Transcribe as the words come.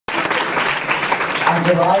On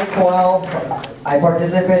July 12th, I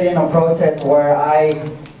participated in a protest where I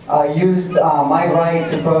used my right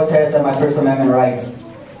to protest and my First Amendment rights.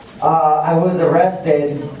 I was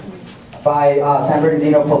arrested by San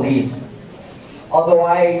Bernardino police. Although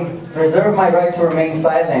I reserve my right to remain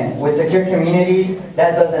silent, with secure communities,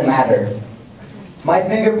 that doesn't matter. My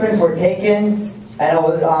fingerprints were taken, and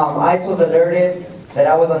ICE was alerted that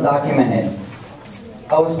I was undocumented.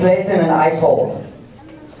 I was placed in an ICE hold.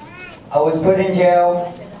 I was put in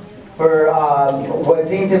jail for what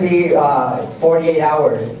seemed to be 48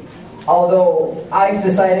 hours. Although ICE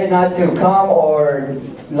decided not to come or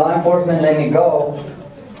law enforcement let me go,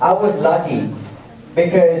 I was lucky.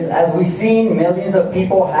 Because as we've seen, millions of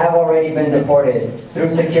people have already been deported through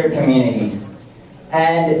secure communities.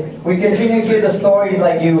 And we continue to hear the stories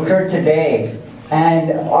like you heard today.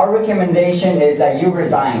 And our recommendation is that you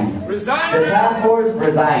resign. Resign! The task force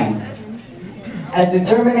resign. And to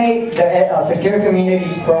terminate the Secure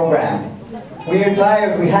Communities program. We are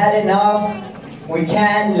tired, we had enough. We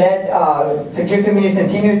can't let secure communities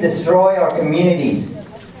continue to destroy our communities.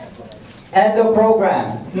 End the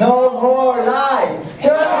program. No more lies.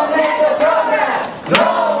 Terminate the program.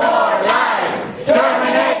 No more lies.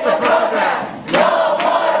 Terminate the program. No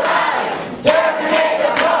more lies. Terminate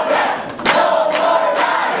the program. No more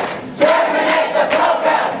lies. Terminate the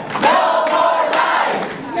program. No more lies.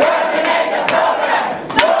 Terminate the program.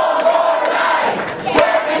 No more lies.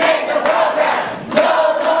 Terminate the program. No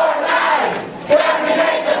more lies. Terminate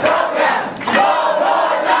the program. No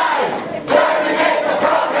more lies. Terminate the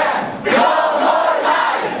program. No more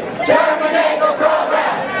lies. Terminate the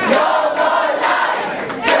program. No more lies.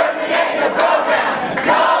 Terminate the program.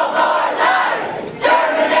 No more lies.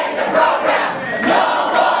 Terminate the program. No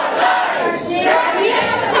more lies. Terminate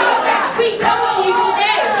the program. We come to you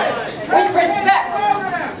today with respect.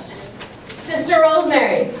 Sister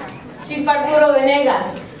Rosemary, Chief Arturo Venegas,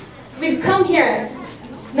 we've come here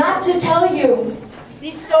not to tell you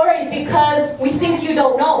these stories because we think you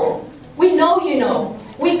don't know. We know you know.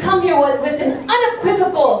 We come here with an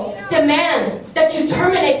unequivocal demand that you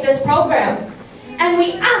terminate this program. And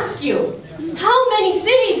we ask you, how many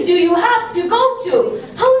cities do you have to go to?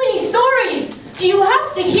 How many stories do you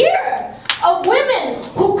have to hear of women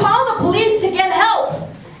who call the police to get help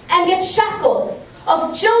and get shackled?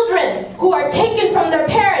 Of children who are taken from their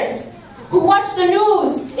parents, who watch the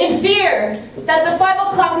news in fear that the 5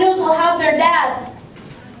 o'clock news will have their dad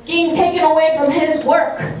being taken away from his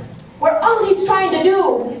work, where all he's trying to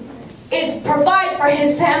do is provide for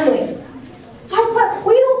his family.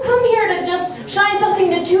 We don't come here to just shine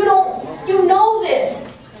something that you know this.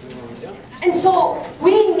 And so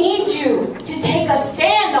we need you to take a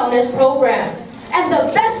stand on this program. And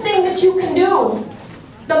the best thing that you can do,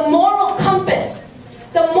 the moral compass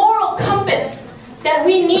that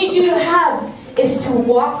we need you to have is to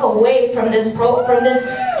walk away from this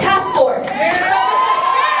task force.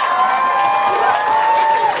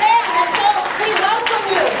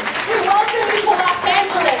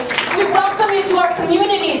 To our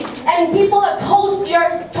communities, and people have told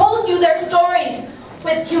you their stories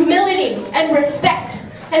with humility and respect.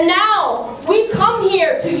 And now we come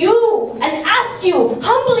here to you and ask you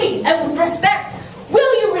humbly and with respect,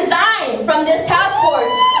 will you resign from this task force?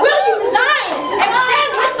 Will you resign and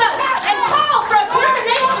stand with us and call for a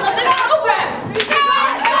termination of this program?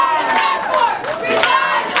 Resign from the task force!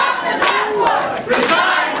 Resign from the task force!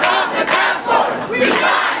 Resign from the task force!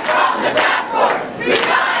 Resign from the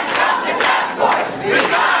task force!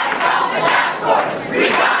 Resign from the task force!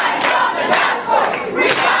 Resign from the task force! Resign from the task force! Resign from the task force!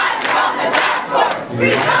 Resign from the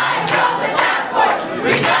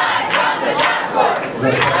task force! Resign from the task force!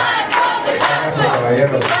 Resign from the task force!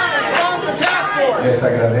 Caballeros, les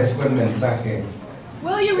agradezco el mensaje.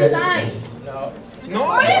 Will you resign? No.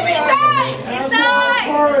 Will you resign? Resign!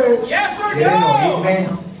 Yes or no?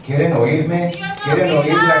 ¿Quieren oírme? ¿Quieren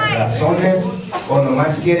oír las razones? ¿O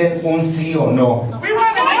nomás quieren un sí o no?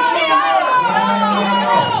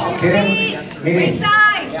 ¿Quieren? Miren,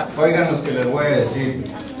 oigan los que les voy a decir.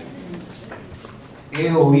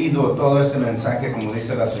 He oído todo este mensaje, como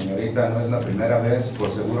dice la señorita, no es la primera vez, por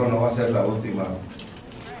seguro no va a ser la última.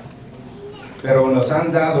 Pero nos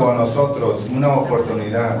han dado a nosotros una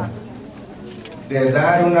oportunidad de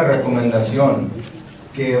dar una recomendación.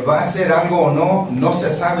 Que va a hacer algo o no, no se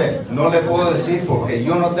sabe. No le puedo decir porque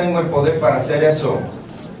yo no tengo el poder para hacer eso.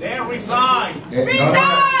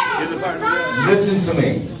 Listen to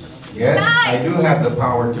me. Yes, I do have the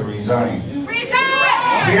power to resign.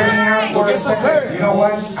 Hear me out for a second. You know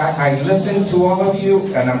what? I listen to all of you,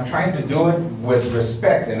 and I'm trying to do it with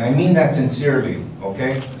respect, and I mean that sincerely,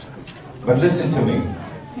 okay? But listen to me.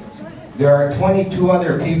 There are 22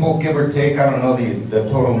 other people, give or take, I don't know the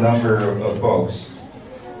total number of folks.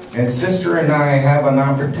 And Sister and I have an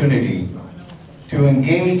opportunity to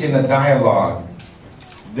engage in a dialogue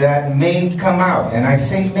that may come out. And I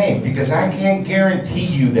say may because I can't guarantee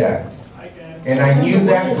you that. And I knew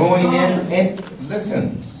that going in. And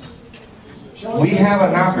listen, we have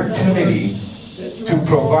an opportunity to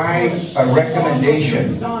provide a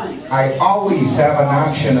recommendation. I always have an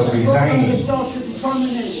option of resigning. The program itself should be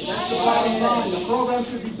terminated. That's the bottom line. The program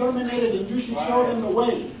should be terminated and you should show them the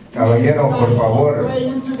way. Caballero, por favor.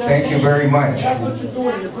 Thank you very much. That's what you're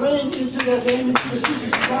doing. You're playing into their game, into the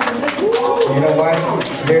system. You know what?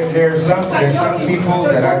 There's some people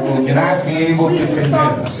that I will not be able to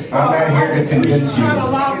convince. I'm not here to convince you. You should not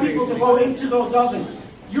allow people to go into those ovens.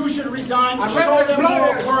 You should resign, show them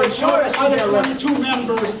more courage, show the other 22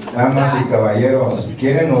 members. Damas y caballeros,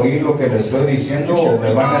 ¿quieren oír lo que les estoy diciendo o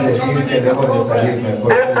me van a decir que debo de salirme?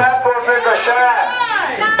 This platform is a sham.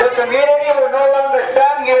 The community will no longer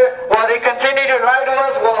stand here while they continue to lie to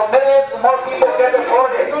us while millions more people get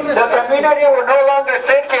deported. The community will no longer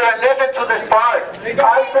sit here and listen to this farce.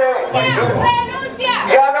 I say,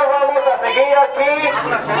 ya no vamos a seguir aquí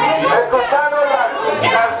escuchando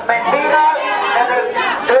las mentiras en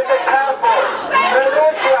el campo.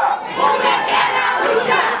 Renuncia. Únete a la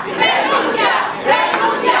lucha. Renuncia.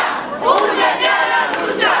 Renuncia. Únete a la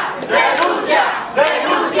lucha. Renuncia.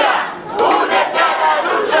 Renuncia. Únete a la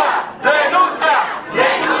lucha. Renuncia.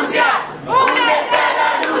 Renuncia. Únete a la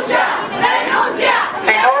lucha. Renuncia.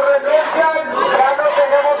 Si no renuncian, ya no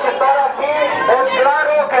tenemos que estar aquí. Es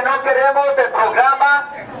claro que no queremos el programa.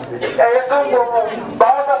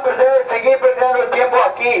 Vamos a seguir perdiendo el tiempo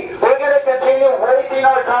aquí. We're going to continue wasting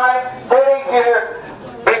our time sitting here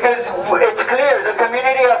because it's clear the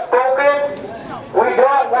community has spoken. We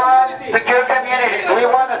don't want secure communities. We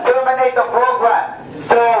want to terminate the program.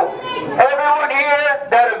 So everyone here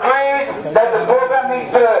that agrees that the